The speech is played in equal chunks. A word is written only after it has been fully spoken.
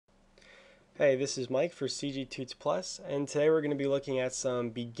Hey, this is Mike for CG Tuts Plus, and today we're going to be looking at some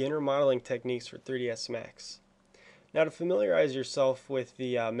beginner modeling techniques for 3DSmax. Now, to familiarize yourself with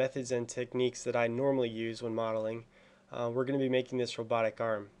the methods and techniques that I normally use when modeling, we're going to be making this robotic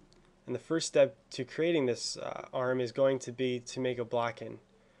arm. And the first step to creating this arm is going to be to make a block-in.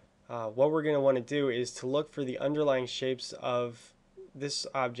 What we're going to want to do is to look for the underlying shapes of this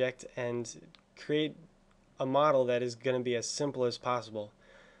object and create a model that is going to be as simple as possible.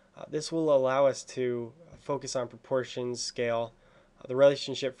 This will allow us to focus on proportions, scale, the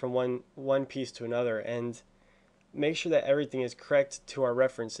relationship from one piece to another, and make sure that everything is correct to our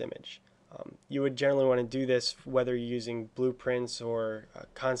reference image. You would generally want to do this whether you're using blueprints or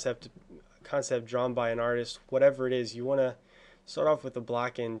concept drawn by an artist, whatever it is. You want to start off with a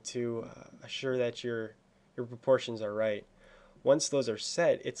block-in to assure that your proportions are right. Once those are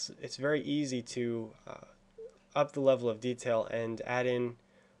set, it's very easy to up the level of detail and add in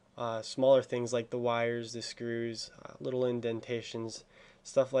smaller things like the wires, the screws, little indentations,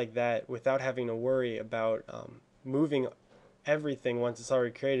 stuff like that, without having to worry about moving everything once it's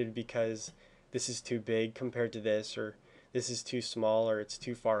already created because this is too big compared to this, or this is too small, or it's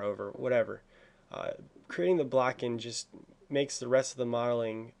too far over, whatever. Creating the block-in just makes the rest of the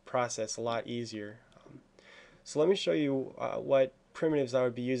modeling process a lot easier. So let me show you what primitives I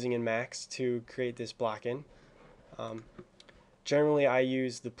would be using in Max to create this block-in. Generally, I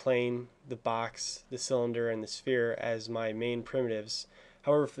use the plane, the box, the cylinder, and the sphere as my main primitives.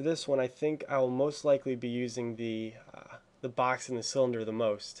 However, for this one, I think I will most likely be using the box and the cylinder the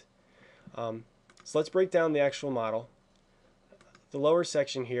most. So let's break down the actual model. The lower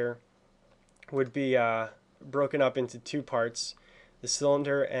section here would be broken up into two parts, the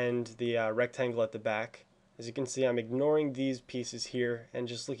cylinder and the rectangle at the back. As you can see, I'm ignoring these pieces here and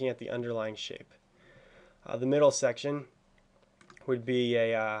just looking at the underlying shape. The middle section would be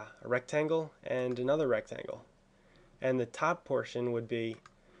a rectangle and another rectangle, and the top portion would be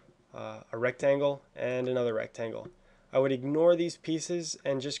a rectangle and another rectangle. I would ignore these pieces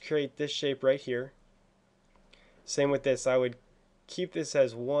and just create this shape right here. Same with this, I would keep this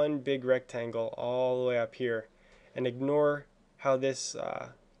as one big rectangle all the way up here and ignore how this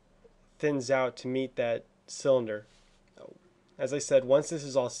thins out to meet that cylinder. As I said, once this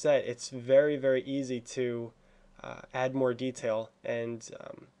is all set, it's very easy to add more detail, and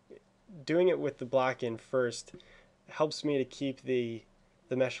doing it with the block-in first helps me to keep the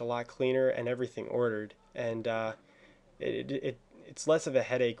mesh a lot cleaner and everything ordered, and it's less of a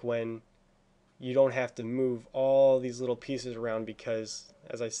headache when you don't have to move all these little pieces around because,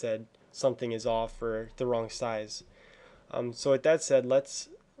 as I said, something is off or the wrong size. So with that said, let's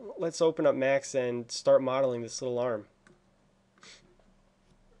open up Max and start modeling this little arm.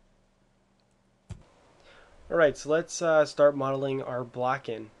 Alright, so let's start modeling our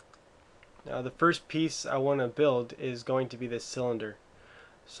block-in. Now the first piece I want to build is going to be this cylinder.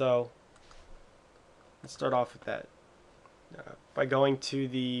 So let's start off with that. By going to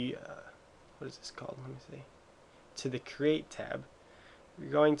the, what is this called? Let me see. To the Create tab, you're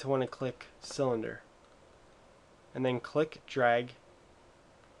going to want to click Cylinder. And then click Drag,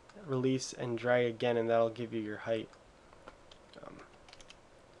 release, and drag again, and that'll give you your height.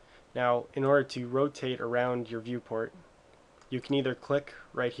 Now, in order to rotate around your viewport, you can either click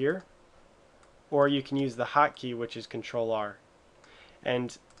right here, or you can use the hotkey, which is Control R.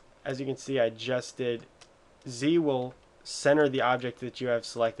 And as you can see, I just did. Z will center the object that you have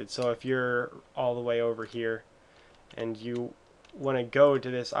selected. So if you're all the way over here and you want to go to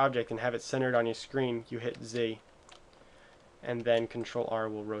this object and have it centered on your screen, you hit Z, and then Control R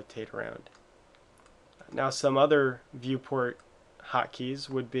will rotate around. Now, some other viewport hotkeys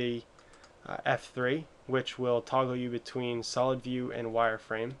would be F3, which will toggle you between solid view and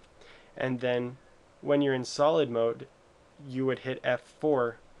wireframe, and then when you're in solid mode you would hit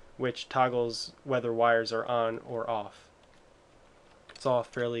F4, which toggles whether wires are on or off. It's all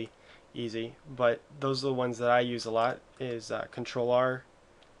fairly easy, but those are the ones that I use a lot, is Control R,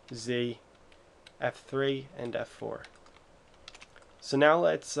 Z, F3, and F4. So now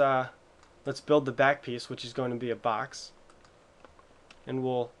let's build the back piece, which is going to be a box, and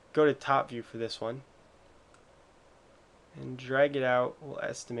we'll go to top view for this one and drag it out. We'll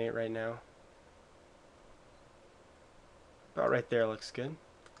estimate right now. About right there looks good.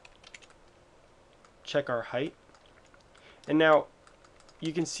 Check our height, and now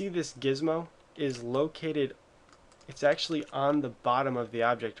you can see this gizmo is located, it's actually on the bottom of the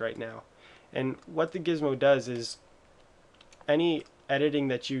object right now, and what the gizmo does is any editing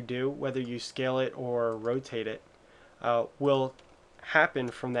that you do, whether you scale it or rotate it, will happen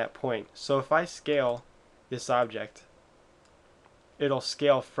from that point. So if I scale this object, it'll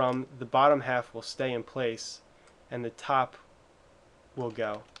scale from the bottom half will stay in place and the top will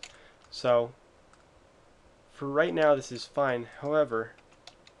go. So for right now this is fine. However,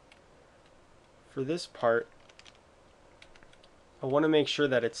 for this part I want to make sure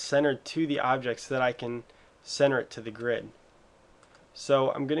that it's centered to the object so that I can center it to the grid.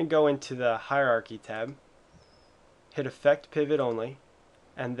 So I'm going to go into the Hierarchy tab, hit Effect Pivot Only,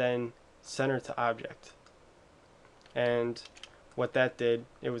 and then Center to Object. And what that did,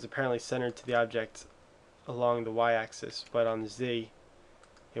 it was apparently centered to the object along the y-axis, but on the z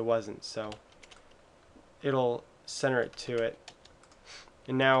it wasn't, so it'll center it to it.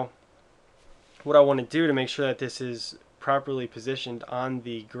 And now what I want to do to make sure that this is properly positioned on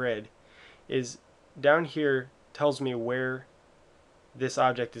the grid is down here tells me where this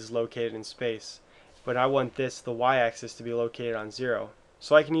object is located in space, but I want the y-axis to be located on 0.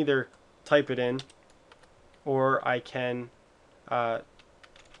 So I can either type it in, or I can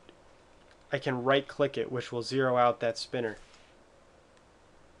right click it, which will zero out that spinner.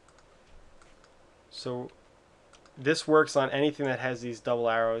 So this works on anything that has these double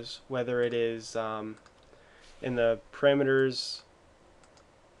arrows, whether it is in the parameters,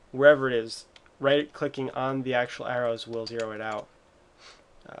 wherever it is. Right clicking on the actual arrows will zero it out.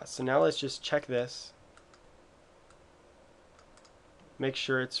 So now let's just check this, make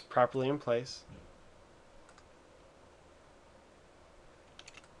sure it's properly in place.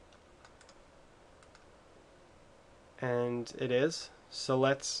 And it is. So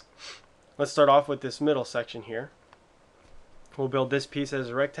let's start off with this middle section here. We'll build this piece as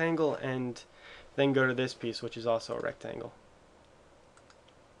a rectangle and then go to this piece, which is also a rectangle.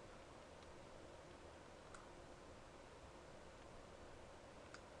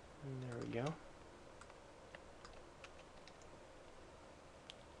 And there we go.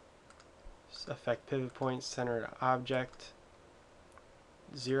 Just affect pivot point, center to object,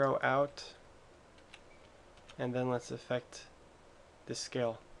 zero out, and then let's affect the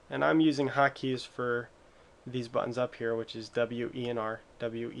scale. And I'm using hotkeys for these buttons up here, which is W, E, and R.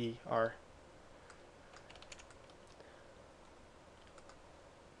 W, E, R.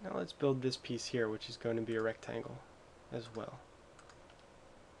 Now let's build this piece here, which is going to be a rectangle as well.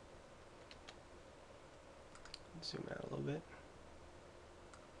 Zoom out a little bit.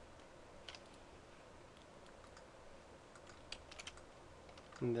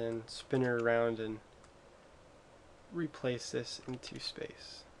 And then spin it around and replace this into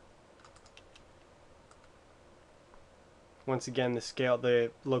space. Once again,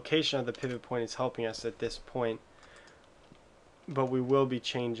 the location of the pivot point is helping us at this point, but we will be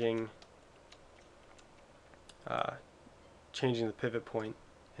changing the pivot point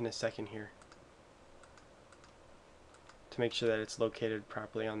in a second here to make sure that it's located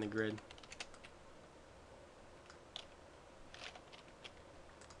properly on the grid.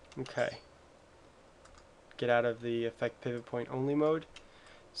 Okay. Get out of the affect pivot point only mode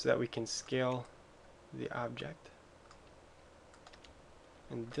so that we can scale the object.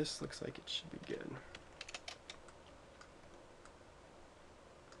 And this looks like it should be good.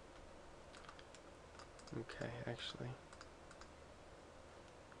 Okay, actually,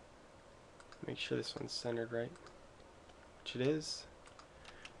 make sure this one's centered right, which it is.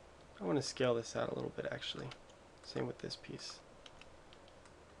 I want to scale this out a little bit actually. Same with this piece.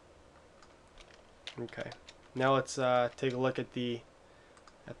 Okay, now let's take a look at the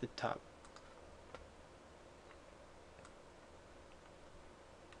top.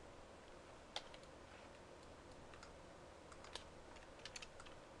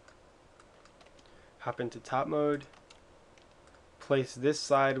 Hop into top mode, place this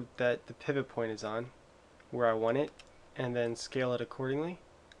side that the pivot point is on where I want it, and then scale it accordingly.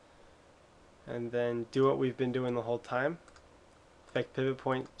 And then do what we've been doing the whole time. Affect pivot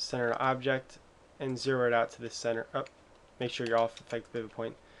point, center to object, and zero it out to the center. Oh, make sure you're off affect pivot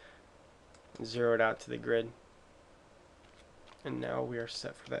point. Zero it out to the grid. And now we are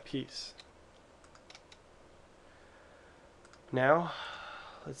set for that piece. Now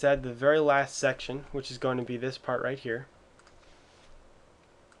let's add the very last section, which is going to be this part right here.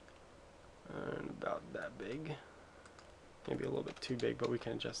 And about that big. Maybe a little bit too big, but we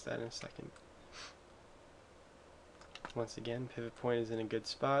can adjust that in a second. Once again, pivot point is in a good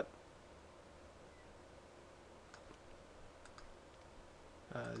spot.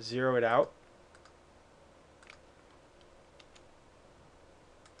 Zero it out.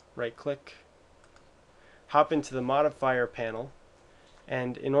 Right click. Hop into the modifier panel.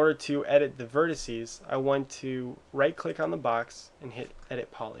 And in order to edit the vertices, I want to right click on the box and hit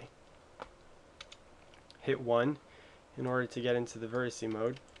edit poly. Hit 1 in order to get into the vertice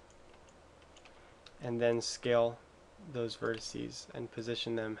mode, and then scale those vertices and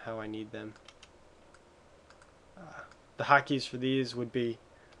position them how I need them. The hotkeys for these would be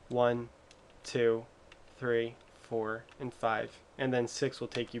 1, 2, 3, 4, and 5, and then 6 will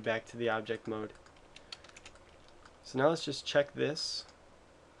take you back to the object mode. So now let's just check this,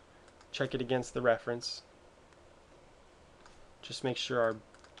 check it against the reference, just make sure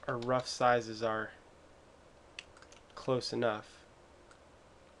our rough sizes are close enough.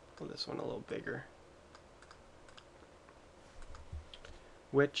 Pull this one a little bigger,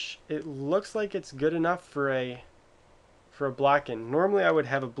 which it looks like it's good enough for a block-in. Normally I would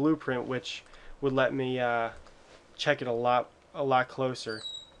have a blueprint which would let me check it a lot closer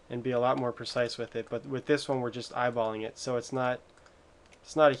and be a lot more precise with it, but with this one we're just eyeballing it, so it's not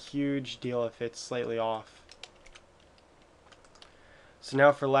a huge deal if it's slightly off. So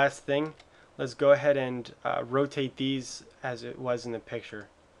now for last thing, let's go ahead and rotate these as it was in the picture.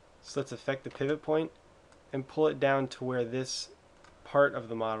 So let's affect the pivot point and pull it down to where this part of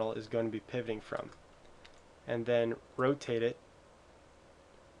the model is going to be pivoting from, and then rotate it.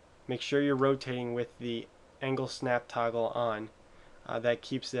 Make sure you're rotating with the angle snap toggle on. That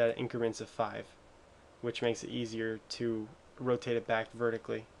keeps it at increments of 5, which makes it easier to rotate it back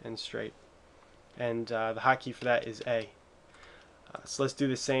vertically and straight. And the hotkey for that is A. So let's do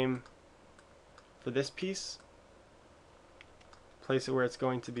the same for this piece. Place it where it's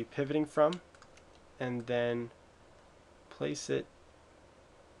going to be pivoting from, and then place it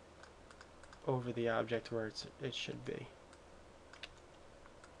over the object where it should be,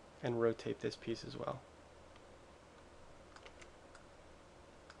 and rotate this piece as well,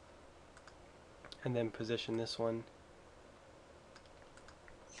 and then position this one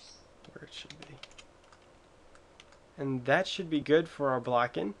where it should be, and that should be good for our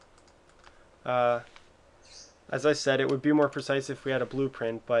block-in. As I said, it would be more precise if we had a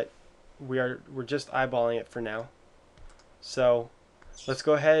blueprint, but we're just eyeballing it for now. So let's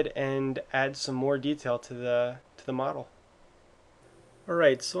go ahead and add some more detail to the model.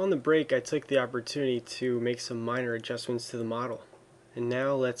 Alright, so on the break I took the opportunity to make some minor adjustments to the model. And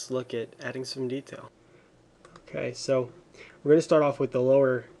now let's look at adding some detail. Okay, so we're going to start off with the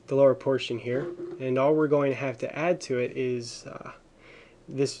lower portion here, and all we're going to have to add to it is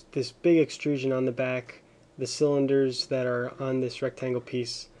this big extrusion on the back, the cylinders that are on this rectangle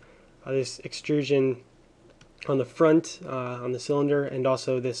piece, this extrusion on the front on the cylinder, and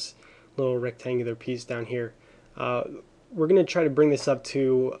also this little rectangular piece down here. We're going to try to bring this up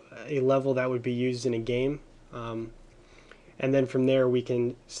to a level that would be used in a game, and then from there we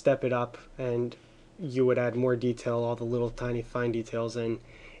can step it up, and you would add more detail, all the little tiny fine details, and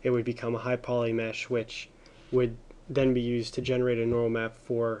it would become a high poly mesh, which would then be used to generate a normal map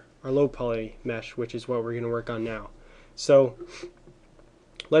for our low poly mesh, which is what we're going to work on now. So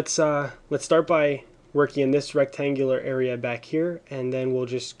let's start by working in this rectangular area back here, and then we'll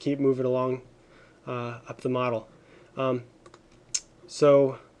just keep moving along up the model.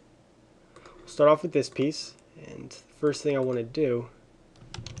 So we'll start off with this piece, and the first thing I want to do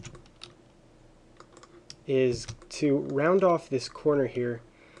is to round off this corner here,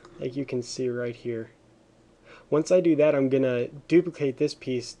 like you can see right here. Once I do that, I'm going to duplicate this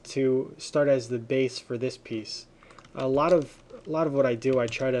piece to start as the base for this piece. A lot of what I do, I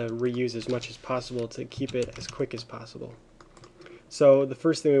try to reuse as much as possible to keep it as quick as possible. So the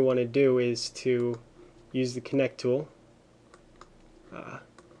first thing we want to do is to use the connect tool. So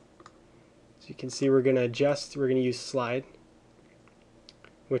you can see we're going to adjust, we're going to use slide,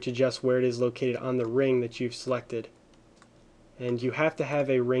 which adjusts where it is located on the ring that you've selected. And you have to have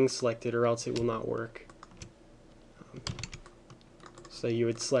a ring selected or else it will not work. So you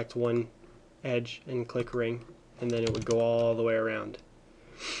would select one edge and click ring, and then it would go all the way around.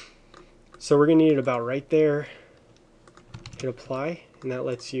 So we're going to need it about right there. Hit apply, and that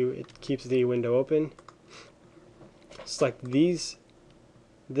lets you, it keeps the window open. Select this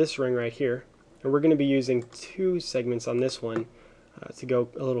ring right here, and we're going to be using 2 segments on this one to go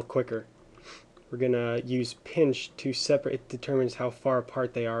a little quicker. We're going to use pinch to separate, it determines how far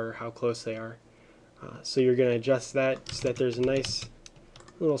apart they are or how close they are. So you're going to adjust that so that there's a nice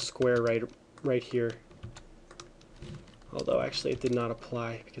little square right here. Although actually it did not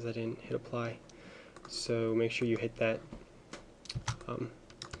apply because I didn't hit apply. So make sure you hit that.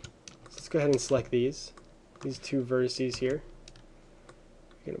 Let's go ahead and select these 2 vertices here.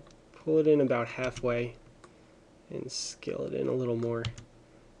 You're going to pull it in about halfway and scale it in a little more.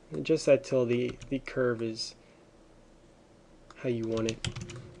 And adjust that till the curve is how you want it.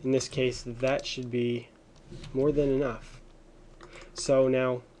 In this case, that should be more than enough. So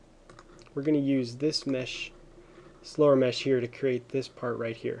now we're going to use this mesh, this lower mesh here, to create this part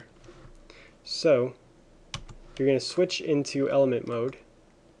right here. So you're going to switch into element mode.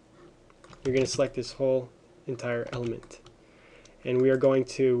 You're going to select this whole entire element. And we are going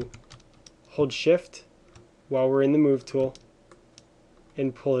to hold shift while we're in the move tool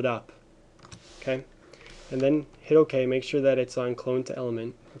and pull it up. Okay? And then hit OK. Make sure that it's on clone to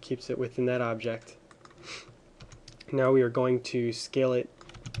element. It keeps it within that object. Now we are going to scale it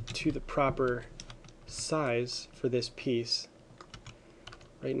to the proper size for this piece.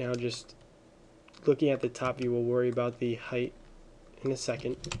 Right now, just looking at the top view, we'll worry about the height in a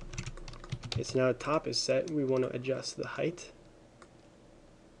second. Okay, so now the top is set. We want to adjust the height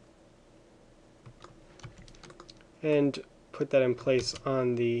and put that in place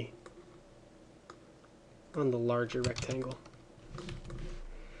on the larger rectangle.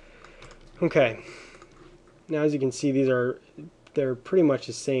 Okay, now as you can see, they're pretty much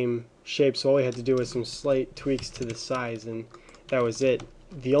the same shape, so all we had to do was some slight tweaks to the size, and that was it.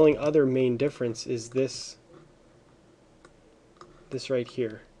 The only other main difference is this right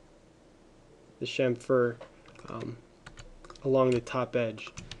here, the chamfer along the top edge.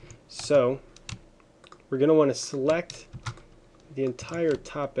 So we're going to want to select the entire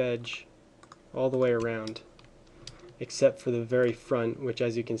top edge all the way around, except for the very front, which,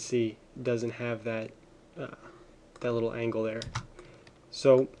 as you can see, doesn't have that little angle there.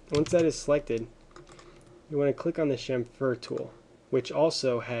 So once that is selected, you want to click on the chamfer tool, which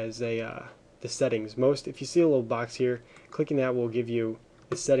also has the settings. If you see a little box here, clicking that will give you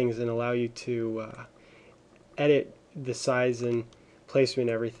the settings and allow you to edit the size and placement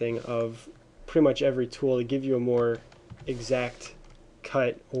and everything of pretty much every tool to give you a more exact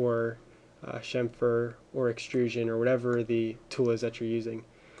cut or chamfer or extrusion or whatever the tool is that you're using.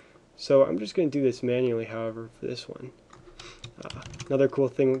 So I'm just going to do this manually, however, for this one. Another cool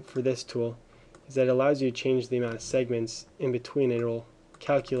thing for this tool is that it allows you to change the amount of segments in between, and it'll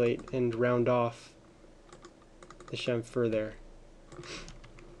calculate and round off the chamfer there.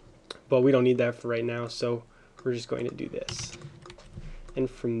 But we don't need that for right now, so we're just going to do this. And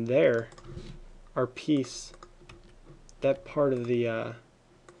from there, our piece, that part of the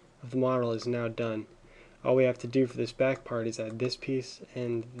model is now done. All we have to do for this back part is add this piece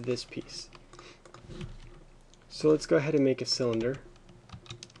and this piece. So let's go ahead and make a cylinder.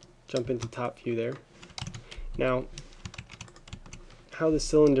 Jump into top view there. Now, how the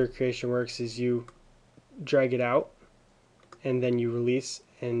cylinder creation works is you drag it out and then you release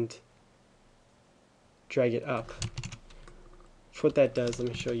and drag it up. So what that does, let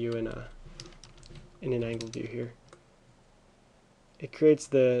me show you in an angle view here. It creates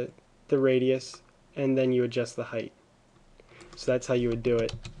the radius, and then you adjust the height. So that's how you would do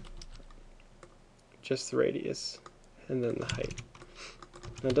it. Just the radius and then the height.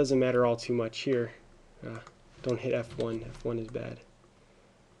 Now it doesn't matter all too much here. Don't hit F1. F1 is bad.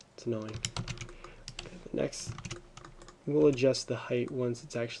 It's annoying. Okay, next, we'll adjust the height once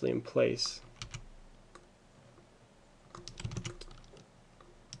it's actually in place.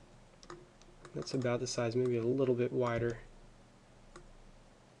 That's about the size, maybe a little bit wider.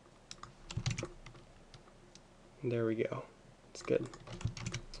 And there we go. It's good.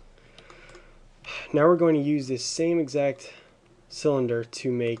 Now we're going to use this same exact cylinder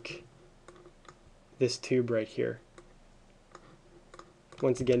to make this tube right here.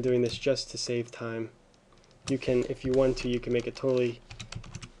 Once again, doing this just to save time. You can, if you want to, you can make a totally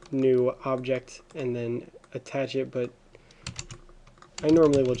new object and then attach it, but I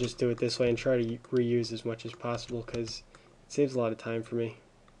normally will just do it this way and try to reuse as much as possible because it saves a lot of time for me.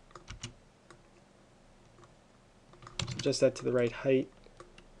 So adjust that to the right height,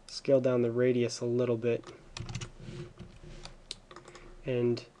 scale down the radius a little bit,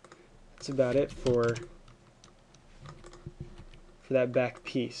 and that's about it for that back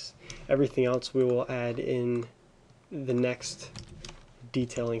piece. Everything else we will add in the next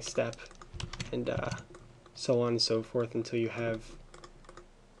detailing step, and so on and so forth until you have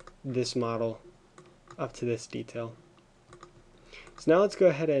this model up to this detail. So now let's go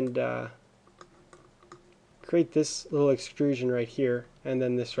ahead and create this little extrusion right here, and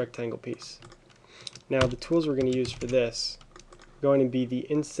then this rectangle piece. Now the tools we're going to use for this are going to be the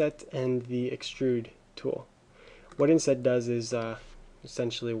inset and the extrude tool. What inset does is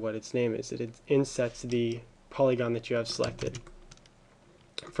essentially what its name is. It insets the polygon that you have selected.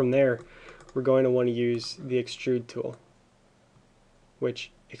 From there, we're going to want to use the extrude tool,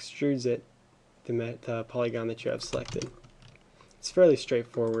 which extrudes it, the polygon that you have selected. It's fairly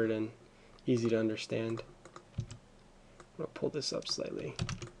straightforward and easy to understand. I'll pull this up slightly.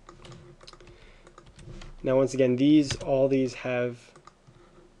 Now once again, all these have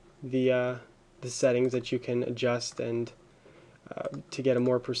the settings that you can adjust and to get a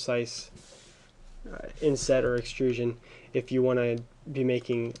more precise inset or extrusion. If you want to be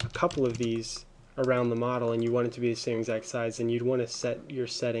making a couple of these around the model and you want it to be the same exact size, then you'd want to set your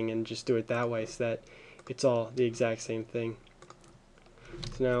setting and just do it that way so that it's all the exact same thing.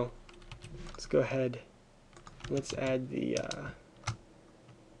 So now let's go ahead, let's add the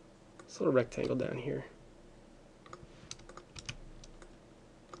this little rectangle down here.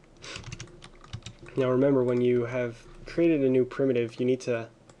 Now remember, when you have created a new primitive, you need to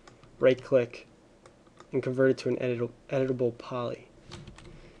right click and convert it to an editable poly.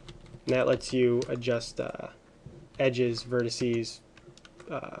 And that lets you adjust edges, vertices,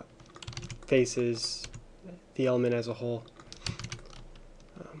 faces, the element as a whole.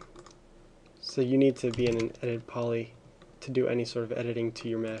 So you need to be in an edit poly to do any sort of editing to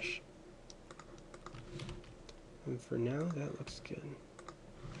your mesh. And for now, that looks good.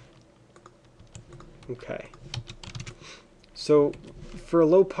 Okay. So for a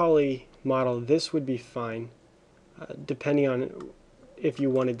low poly model, this would be fine, depending on if you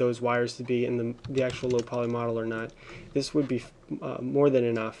wanted those wires to be in the actual low poly model or not. This would be more than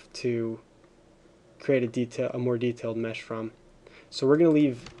enough to create a more detailed mesh from. So we're going to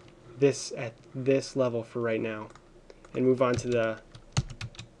leave this at this level for right now and move on to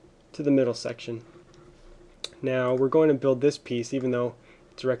the middle section. Now we're going to build this piece, even though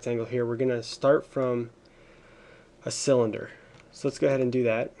it's a rectangle here. We're going to start from a cylinder. So let's go ahead and do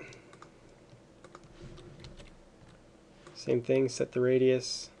that. Same thing, set the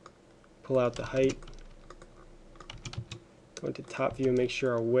radius, pull out the height, go into top view and make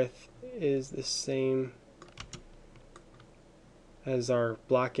sure our width is the same as our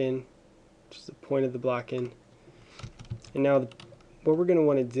block in, which is the point of the block in. And now what we're going to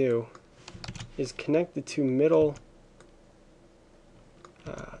want to do is connect the two middle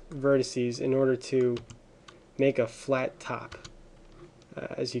vertices in order to make a flat top.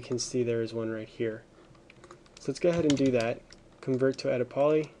 As you can see, there is one right here. So let's go ahead and do that. Convert to edit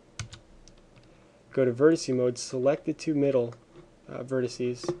poly, go to vertice mode, select the two middle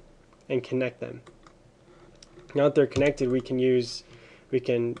vertices and connect them. Now that they're connected, we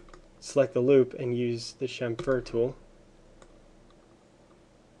can select the loop and use the chamfer tool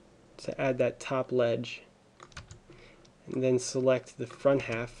to add that top ledge, and then select the front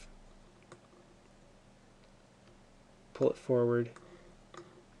half, pull it forward,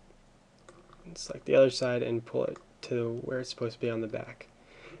 and select the other side and pull it to where it's supposed to be on the back.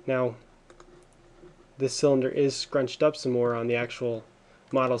 Now this cylinder is scrunched up some more on the actual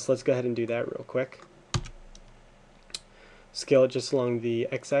model, so let's go ahead and do that real quick. Scale it just along the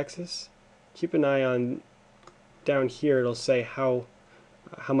x-axis. Keep an eye on down here, it'll say how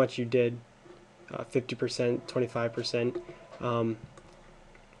much you did, 50%, 25%.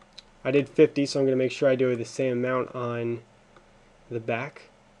 I did 50, so I'm going to make sure I do the same amount on the back.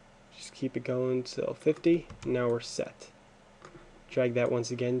 Just keep it going till 50. Now we're set. Drag that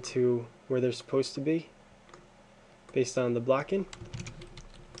once again to where they're supposed to be based on the blocking.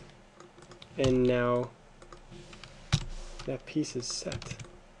 And now that piece is set.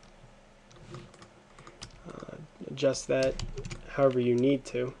 Adjust that however you need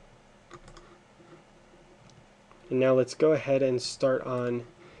to. And now let's go ahead and start on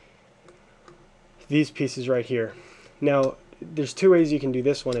these pieces right here. Now there's two ways you can do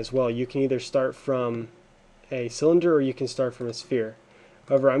this one as well. You can either start from a cylinder or you can start from a sphere.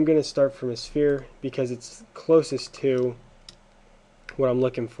 However, I'm going to start from a sphere because it's closest to what I'm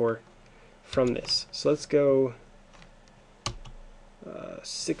looking for from this. So let's go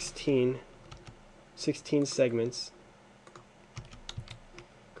 16 segments.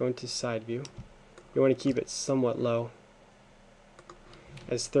 Go into side view. You want to keep it somewhat low,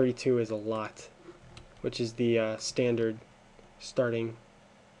 as 32 is a lot, which is the standard starting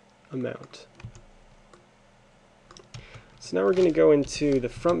amount. So now we're going to go into the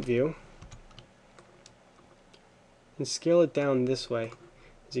front view and scale it down this way.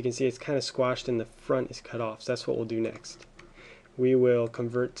 As you can see, it's kind of squashed and the front is cut off, so that's what we'll do next. We will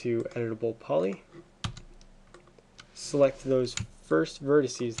convert to editable poly, select those first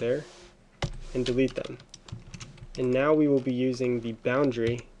vertices there and delete them. And now we will be using the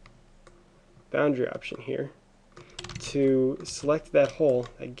boundary option here to select that hole,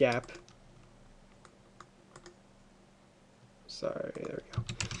 that gap. Sorry, there we go.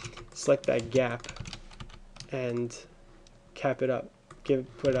 Select that gap and cap it up.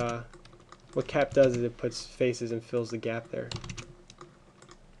 What cap does is it puts faces and fills the gap there.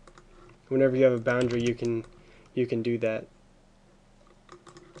 Whenever you have a boundary, you can do that.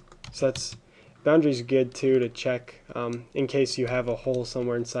 So boundary's good too to check in case you have a hole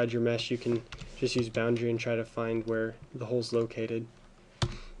somewhere inside your mesh. You can just use boundary and try to find where the hole's located.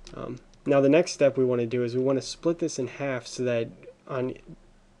 Now the next step we want to do is we want to split this in half so that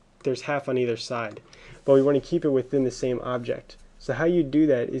there's half on either side, but we want to keep it within the same object. So how you do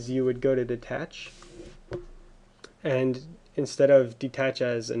that is you would go to detach, and instead of detach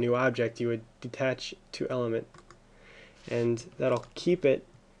as a new object, you would detach to element, and that'll keep it,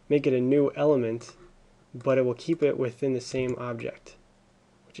 make it a new element, but it will keep it within the same object,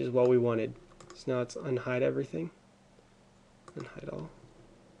 which is what we wanted. So now let's unhide everything, unhide all,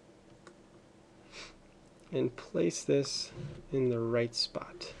 and place this in the right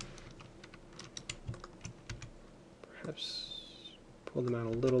spot. Perhaps pull them out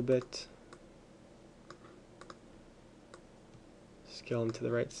a little bit, scale them to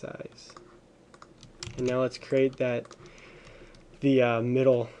the right size. And now let's create the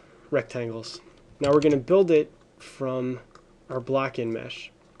middle rectangles. Now we're going to build it from our block-in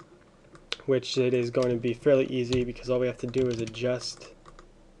mesh, which it is going to be fairly easy because all we have to do is adjust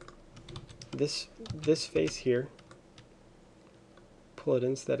this face here, pull it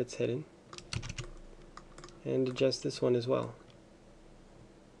in so that it's hidden, and adjust this one as well.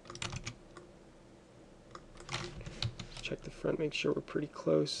 Check the front, make sure we're pretty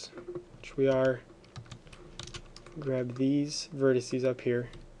close, which we are. Grab these vertices up here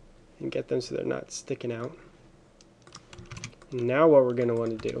and get them so they're not sticking out. And now what we're going to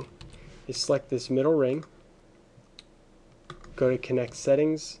want to do is select this middle ring, go to connect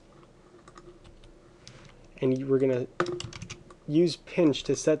settings, and we're going to use pinch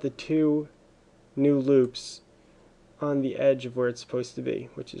to set the two new loops on the edge of where it's supposed to be,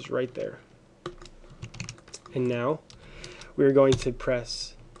 which is right there. And now we're going to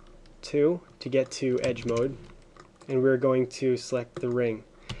press 2 to get to edge mode, and we're going to select the ring.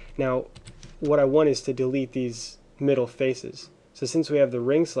 Now what I want is to delete these middle faces. So since we have the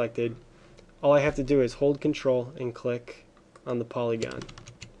ring selected, all I have to do is hold Control and click on the polygon,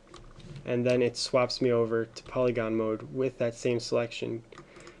 and then it swaps me over to polygon mode with that same selection.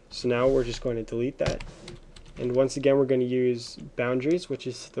 So now we're just going to delete that, and once again we're going to use boundaries, which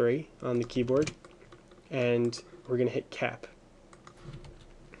is 3 on the keyboard, and we're going to hit cap,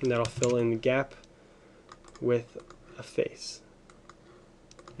 and that'll fill in the gap with a face.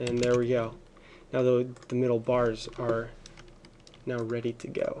 And there we go. Now the middle bars are now ready to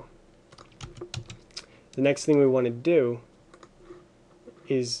go. The next thing we want to do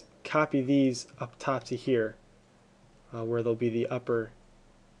is copy these up top to here, where there'll be the upper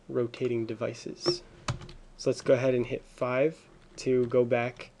rotating devices. So let's go ahead and hit 5 to go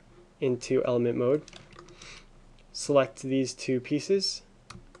back into element mode. Select these two pieces,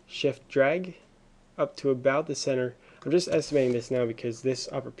 shift drag up to about the center. I'm just estimating this now because this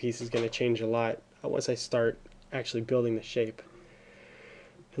upper piece is going to change a lot once I start actually building the shape.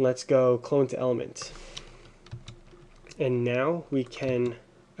 And let's go clone to element. And now we can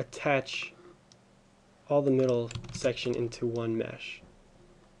attach all the middle section into one mesh.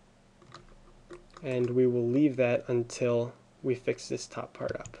 And we will leave that until we fix this top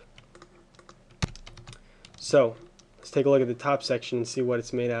part up. So let's take a look at the top section and see what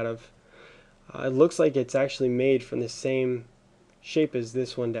it's made out of. It looks like it's actually made from the same shape as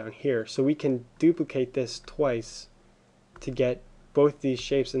this one down here. So we can duplicate this twice to get both these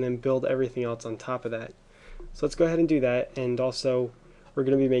shapes and then build everything else on top of that. So let's go ahead and do that, and also we're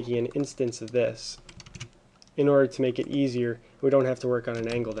going to be making an instance of this in order to make it easier. We don't have to work on an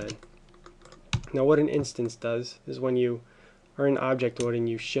angle then. Now what an instance does is when you are in object mode and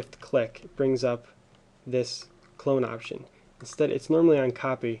you shift click, it brings up this clone option. Instead, it's normally on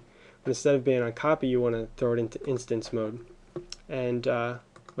copy, but instead of being on copy you want to throw it into instance mode. And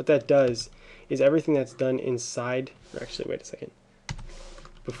what that does is everything that's done inside, or actually wait a second,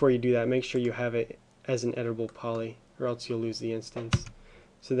 before you do that make sure you have it as an editable poly or else you'll lose the instance.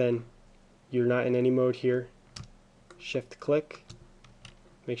 So then you're not in any mode here, shift click,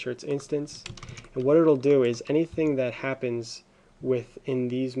 make sure it's instance, and what it'll do is anything that happens within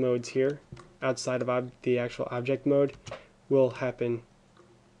these modes here outside of the actual object mode will happen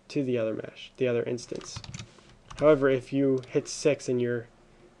to the other mesh, the other instance. However, if you hit 6 and you're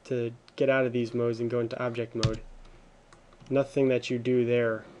to get out of these modes and go into object mode, nothing that you do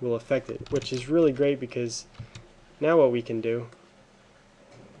there will affect it, which is really great because now what we can do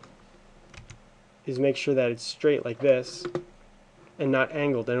is make sure that it's straight like this and not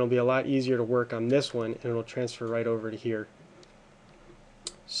angled, and it'll be a lot easier to work on this one and it'll transfer right over to here.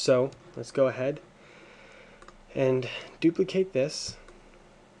 So let's go ahead and duplicate this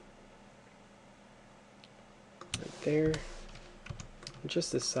right there,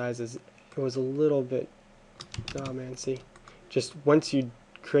 just the size as it was a little bit, oh man, see, just once you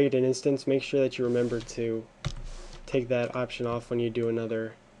create an instance make sure that you remember to take that option off when you do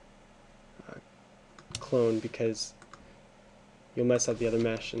another clone because you'll mess up the other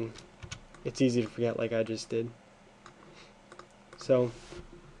mesh and it's easy to forget like I just did. So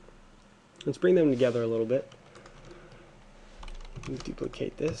let's bring them together a little bit.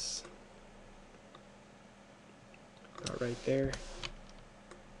 Duplicate this. About right there.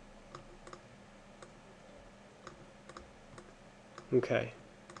 Okay.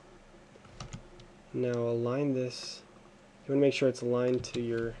 Now align this. You want to make sure it's aligned to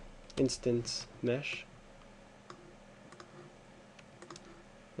your instance mesh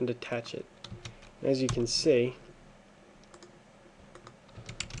and attach it. As you can see,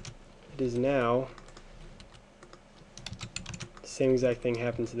 it is now the same exact thing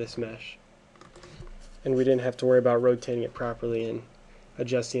happened to this mesh. And we didn't have to worry about rotating it properly and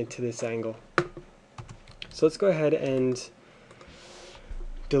adjusting it to this angle. So let's go ahead and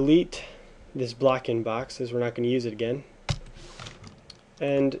delete this block-in box as we're not going to use it again,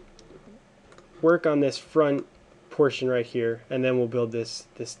 and work on this front portion right here, and then we'll build this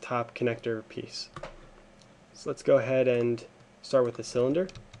top connector piece. So let's go ahead and start with the cylinder.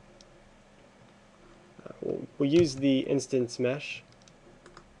 We'll use the instance mesh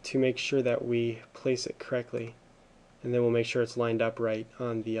to make sure that we place it correctly, and then we'll make sure it's lined up right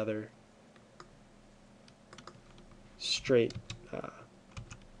on the other straight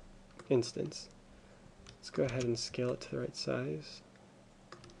instance. Let's go ahead and scale it to the right size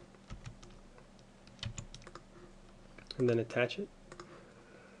and then attach it,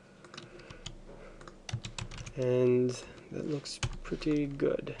 and that looks pretty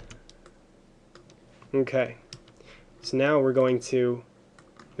good. Okay, so now we're going to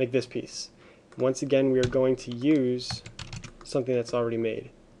make this piece. Once again, we are going to use something that's already made.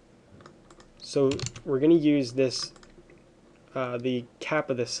 So we're going to use this the cap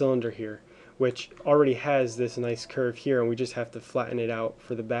of the cylinder here, which already has this nice curve here, and we just have to flatten it out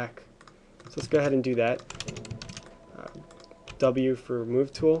for the back. So let's go ahead and do that. W for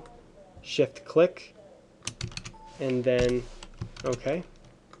move tool, shift click, and then OK.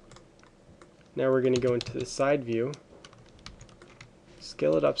 Now we're going to go into the side view,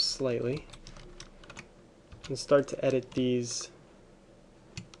 scale it up slightly, and start to edit these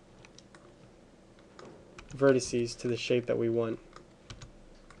vertices to the shape that we want.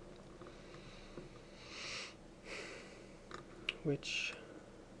 Which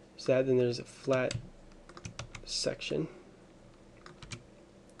is that, then there's a flat section.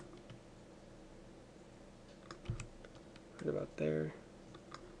 Right about there.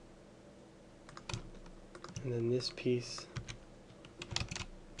 And then this piece,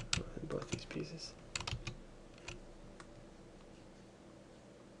 and both these pieces.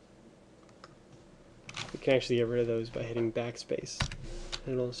 We can actually get rid of those by hitting backspace,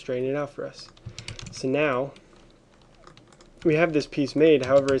 and it'll straighten it out for us. So now we have this piece made,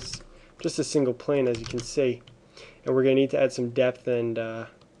 however it's just a single plane, as you can see, and we're going to need to add some depth and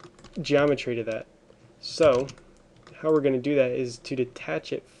geometry to that. So how we're going to do that is to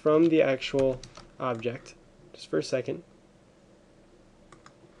detach it from the actual object, just for a second.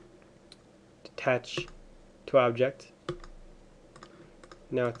 Detach to object.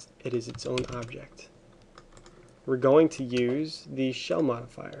 Now it is its own object. We're going to use the shell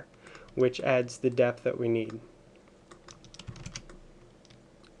modifier, which adds the depth that we need.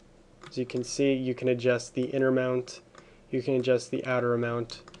 As you can see, you can adjust the inner mount, you can adjust the outer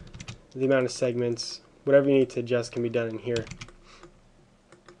amount, the amount of segments, whatever you need to adjust can be done in here.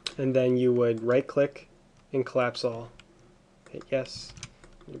 And then you would right click and collapse all. Hit yes,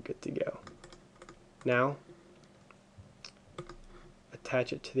 you're good to go. Now,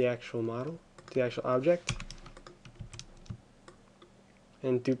 attach it to the actual model, to the actual object,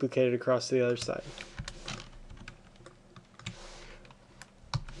 and duplicate it across to the other side.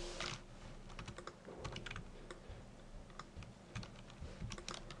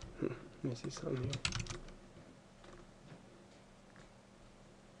 Let me see something here.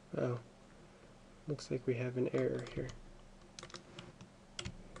 Oh, looks like we have an error here.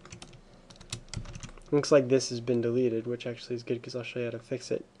 Looks like this has been deleted, which actually is good because I'll show you how to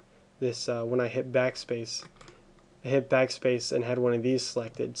fix it. This when I hit backspace, and had one of these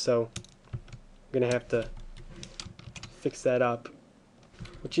selected, so I'm gonna have to fix that up.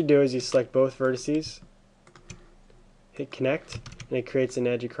 What you do is you select both vertices, hit connect, and it creates an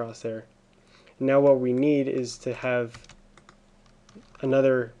edge across there. Now what we need is to have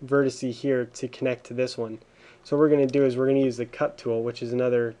another vertex here to connect to this one. So what we're going to do is we're going to use the cut tool, which is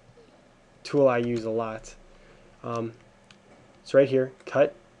another tool I use a lot. It's right here,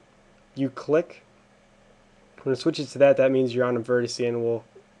 cut. You click. When it switches to that, that means you're on a vertex and we'll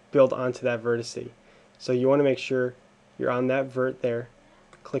build onto that vertex. So you want to make sure you're on that vert there.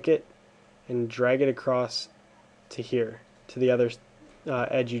 Click it and drag it across to here, to the other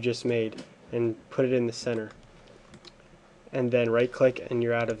edge you just made, and put it in the center. And then right click and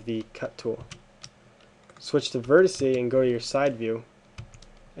you're out of the cut tool. Switch to vertice and go to your side view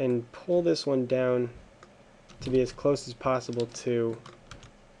and pull this one down to be as close as possible to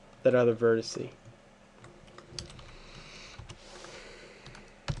that other vertice.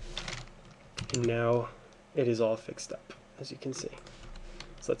 And now it is all fixed up, as you can see.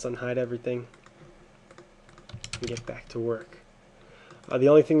 So let's unhide everything and get back to work. The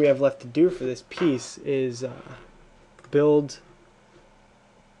only thing we have left to do for this piece is build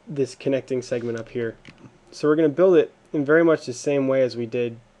this connecting segment up here. So we're going to build it in very much the same way as we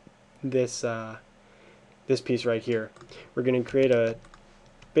did this this piece right here. We're going to create a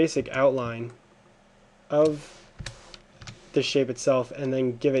basic outline of the shape itself and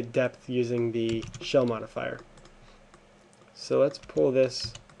then give it depth using the shell modifier. So let's pull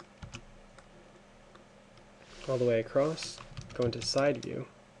this all the way across, go into side view,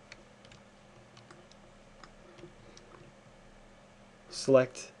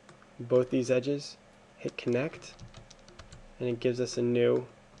 select both these edges, hit connect, and it gives us a new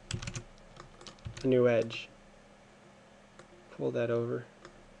edge. Pull that over,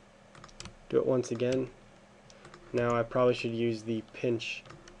 do it once again. Now I probably should use the pinch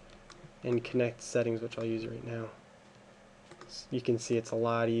and connect settings, which I'll use right now. So you can see it's a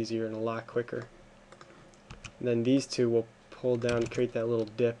lot easier and a lot quicker. And then these two will pull down, create that little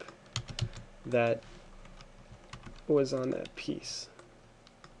dip that was on that piece.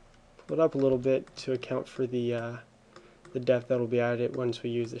 Pull it up a little bit to account for the depth that will be added once we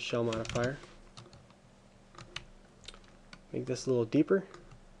use the shell modifier. Make this a little deeper.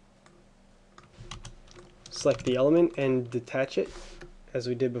 Select the element and detach it as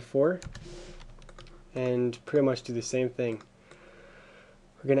we did before, and pretty much do the same thing.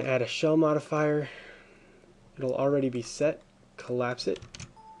 We're going to add a shell modifier. It'll already be set. Collapse it.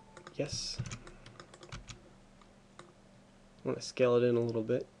 Yes. I want to scale it in a little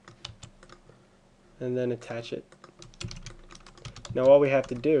bit and then attach it. Now all we have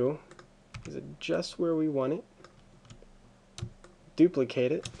to do is adjust where we want it,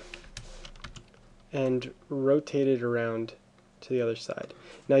 duplicate it, and rotate it around to the other side.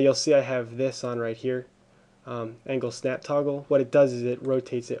 Now you'll see I have this on right here, angle snap toggle. What it does is it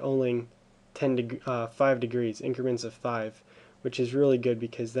rotates it only 5 degrees, increments of 5, which is really good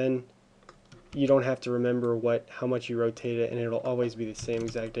because then you don't have to remember how much you rotate it, and it'll always be the same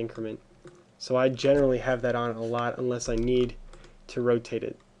exact increment. So I generally have that on a lot unless I need to rotate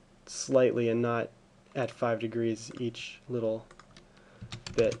it slightly and not at 5 degrees each little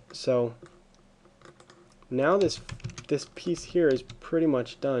bit. So now this piece here is pretty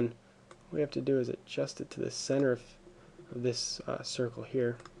much done. What we have to do is adjust it to the center of this circle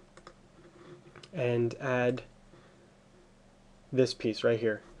here and add this piece right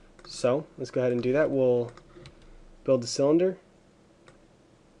here. So let's go ahead and do that. We'll build the cylinder,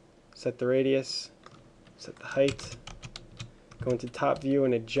 set the radius, set the height, go into top view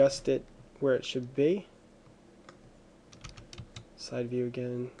and adjust it where it should be. Side view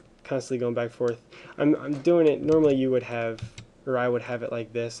again, constantly going back and forth. I'm doing it, normally you would have, or I would have it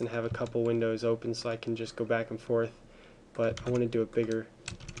like this and have a couple windows open so I can just go back and forth, but I want to do it bigger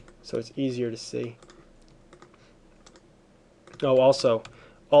so it's easier to see. Oh, also,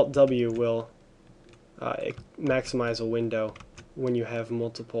 Alt-W will maximize a window when you have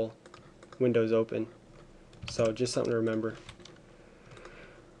multiple windows open. So just something to remember.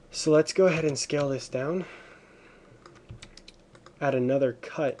 So let's go ahead and scale this down. Add another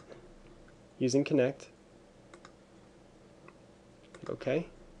cut using Connect. Okay.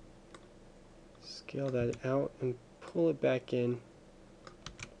 Scale that out and pull it back in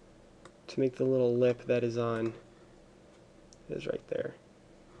to make the little lip that is on. It is right there.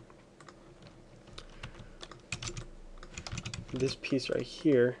 This piece right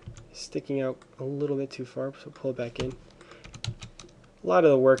here is sticking out a little bit too far, so pull it back in. A lot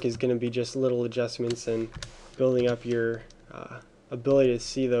of the work is going to be just little adjustments and building up your ability to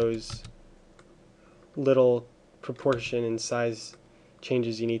see those little proportion and size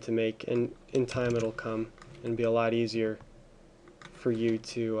changes you need to make, and in time it'll come and be a lot easier for you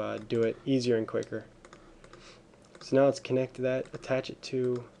to do it easier and quicker. So now let's connect that, attach it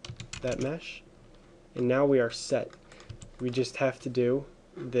to that mesh, and now we are set. We just have to do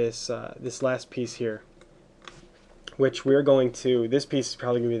this this last piece here, which we're going to, this piece is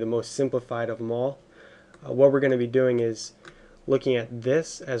probably going to be the most simplified of them all. What we're going to be doing is looking at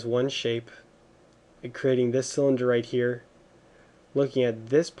this as one shape and creating this cylinder right here, looking at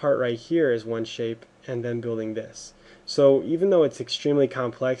this part right here as one shape, and then building this. So even though it's extremely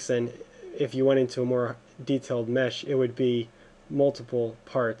complex and if you went into a more detailed mesh, it would be multiple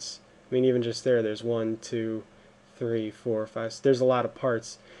parts. I mean, even just there's 1, 2, 3, 4, 5. So there's a lot of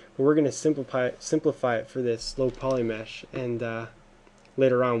parts, but we're going to simplify it for this low poly mesh, and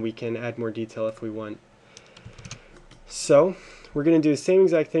later on we can add more detail if we want. So we're going to do the same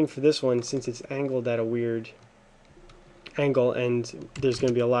exact thing for this one, since it's angled at a weird angle and there's going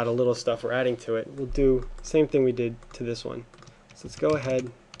to be a lot of little stuff we're adding to it. We'll do the same thing we did to this one. So let's go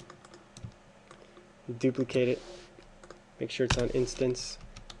ahead, duplicate it, make sure it's on instance,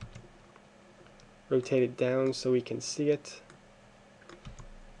 rotate it down so we can see it,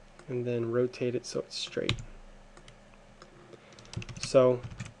 and then rotate it so it's straight. So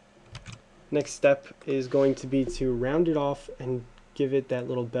next step is going to be to round it off and give it that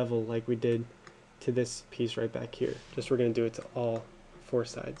little bevel like we did to this piece right back here. Just we're going to do it to all 4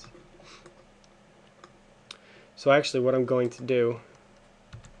 sides. So actually what I'm going to do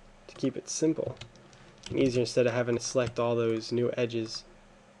to keep it simple and easier, instead of having to select all those new edges,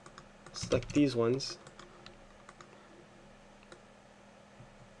 select these ones,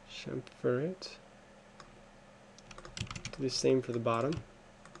 chamfer it, do the same for the bottom.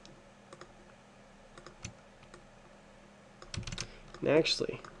 And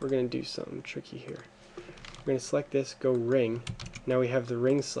actually, we're going to do something tricky here. We're going to select this, go ring. Now we have the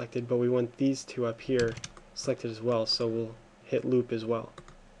ring selected, but we want these two up here selected as well, so we'll hit loop as well.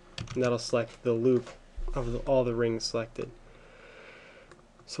 And that'll select the loop of all the rings selected.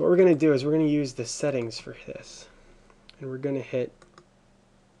 So what we're going to do is we're going to use the settings for this. And we're going to hit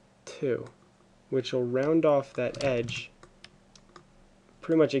 2, which will round off that edge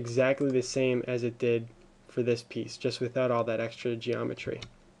pretty much exactly the same as it did for this piece, just without all that extra geometry.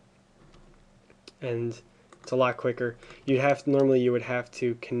 And it's a lot quicker. Normally you would have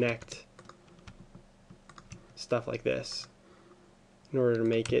to connect stuff like this in order to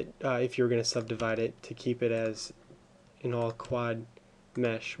make it, if you were going to subdivide it, to keep it as an all quad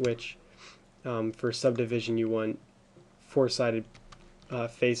mesh, which for subdivision you want 4-sided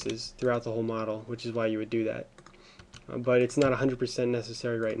faces throughout the whole model, which is why you would do that. But it's not 100%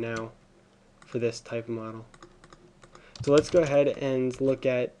 necessary right now for this type of model. So let's go ahead and look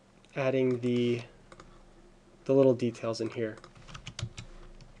at adding the little details in here.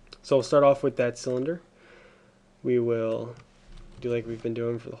 So we'll start off with that cylinder. We will do like we've been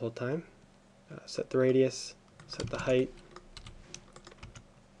doing for the whole time. Set the radius, set the height,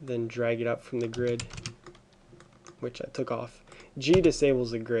 then drag it up from the grid, which I took off. G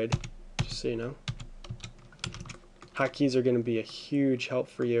disables the grid, just so you know. Hotkeys are going to be a huge help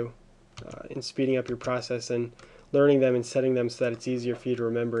for you in speeding up your process, and learning them and setting them so that it's easier for you to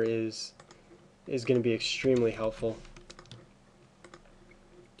remember is going to be extremely helpful.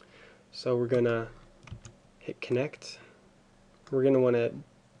 So we're going to hit connect. We're going to want to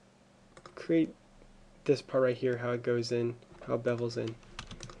create this part right here, how it goes in, how it bevels in.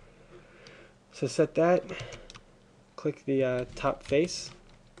 So set that, click the top face,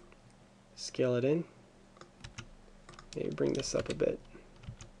 scale it in, maybe bring this up a bit.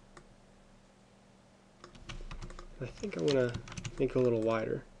 I think I want to make it a little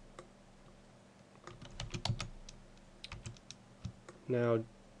wider. Now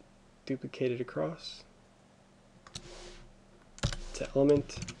duplicate it across to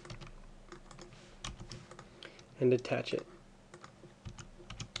element and attach it.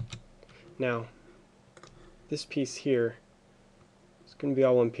 Now this piece here is going to be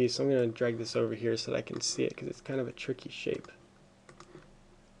all one piece, so I'm going to drag this over here so that I can see it, because it's kind of a tricky shape.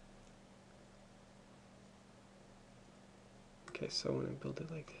 Okay, so I want to build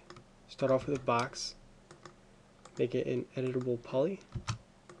it like, start off with a box, make it an editable poly,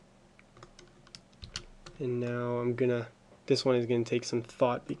 and now this one is gonna take some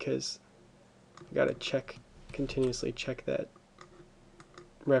thought, because I gotta continuously check that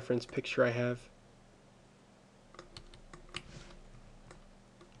reference picture I have.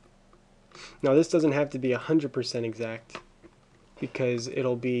 Now this doesn't have to be 100% exact, because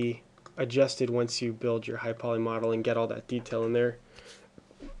it'll be adjusted once you build your high poly model and get all that detail in there.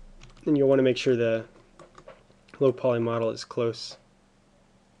 And you'll want to make sure the low poly model is close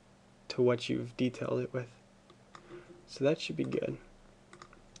to what you've detailed it with. So that should be good.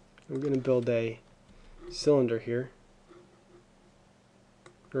 I'm going to build a cylinder here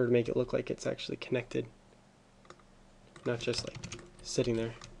in order to make it look like it's actually connected, not just like sitting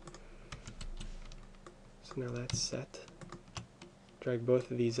there. So now that's set. Drag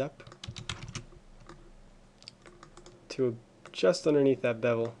both of these up to just underneath that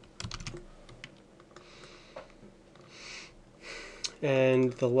bevel.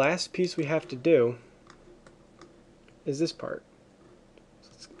 And the last piece we have to do is this part. So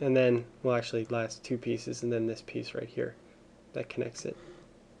let's and then, well, actually last two pieces, and then this piece right here that connects it.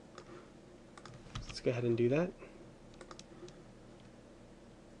 Let's go ahead and do that.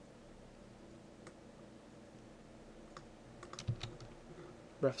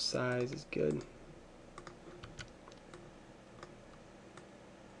 Rough size is good.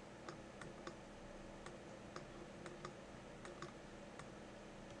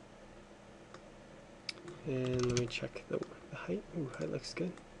 And let me check the height. Ooh, height looks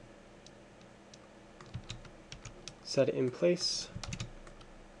good. Set it in place.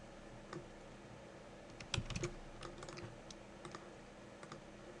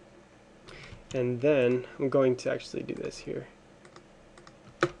 And then I'm going to actually do this here.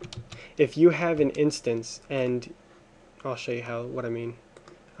 If you have an instance, and I'll show you what I mean.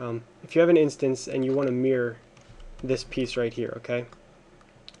 If you have an instance and you want to mirror this piece right here, okay?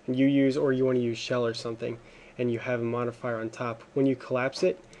 And or you want to use shell or something, and you have a modifier on top. When you collapse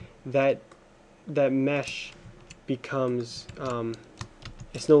it, that mesh becomes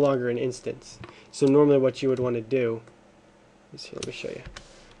it's no longer an instance. So normally what you would want to do is here. Let me show you.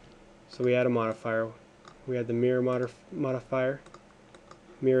 So we add a modifier. We add the mirror modifier.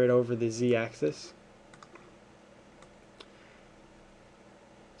 Mirror it over the z-axis.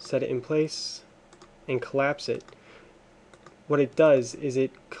 Set it in place and collapse it. What it does is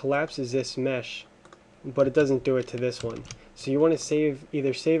it collapses this mesh, but it doesn't do it to this one. So you want to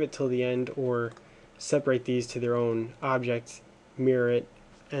either save it till the end or separate these to their own objects, mirror it,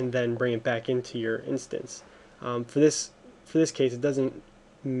 and then bring it back into your instance. For this case, it doesn't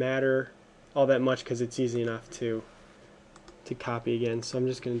matter all that much because it's easy enough to copy again. So I'm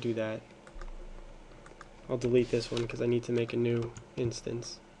just going to do that. I'll delete this one because I need to make a new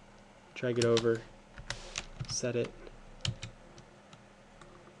instance. Drag it over, set it,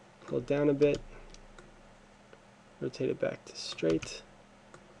 pull it down a bit, rotate it back to straight,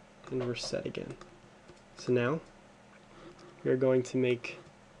 and we're set again. So now we're going to make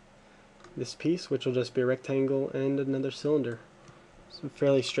this piece, which will just be a rectangle and another cylinder. So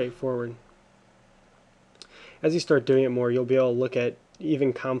fairly straightforward. As you start doing it more, you'll be able to look at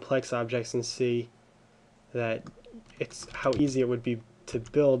even complex objects and see that it's how easy it would be to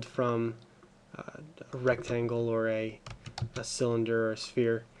build from a rectangle or a cylinder or a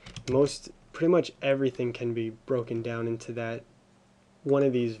sphere. Pretty much everything can be broken down into that one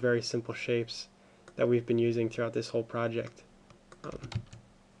of these very simple shapes that we've been using throughout this whole project.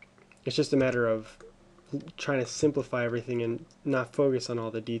 It's just a matter of trying to simplify everything and not focus on all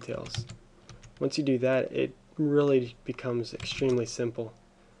the details. Once you do that, it really becomes extremely simple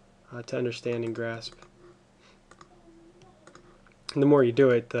to understand and grasp. And the more you do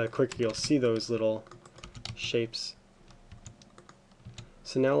it, the quicker you'll see those little shapes.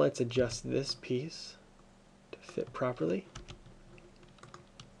 So now let's adjust this piece to fit properly,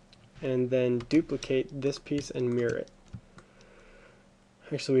 and then duplicate this piece and mirror it.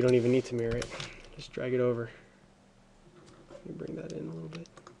 Actually, we don't even need to mirror it. Just drag it over. Let me bring that in a little bit.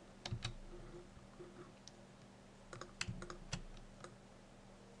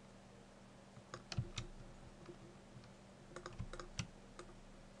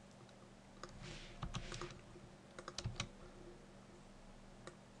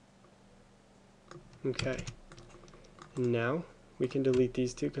 Okay, and now we can delete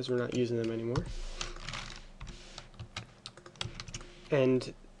these two because we're not using them anymore.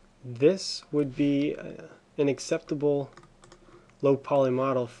 And this would be an acceptable low poly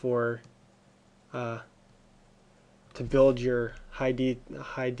model for to build your high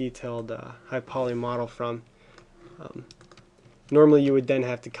detailed high poly model from. Normally you would then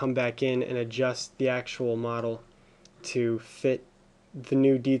have to come back in and adjust the actual model to fit the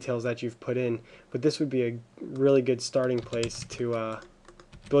new details that you've put in, but this would be a really good starting place to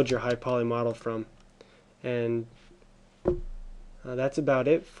build your high poly model from. And that's about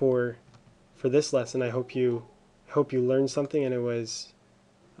it for this lesson. I hope you learned something and it was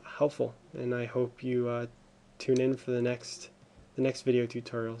helpful, and I hope you tune in for the next video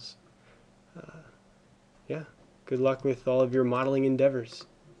tutorials. Yeah, good luck with all of your modeling endeavors.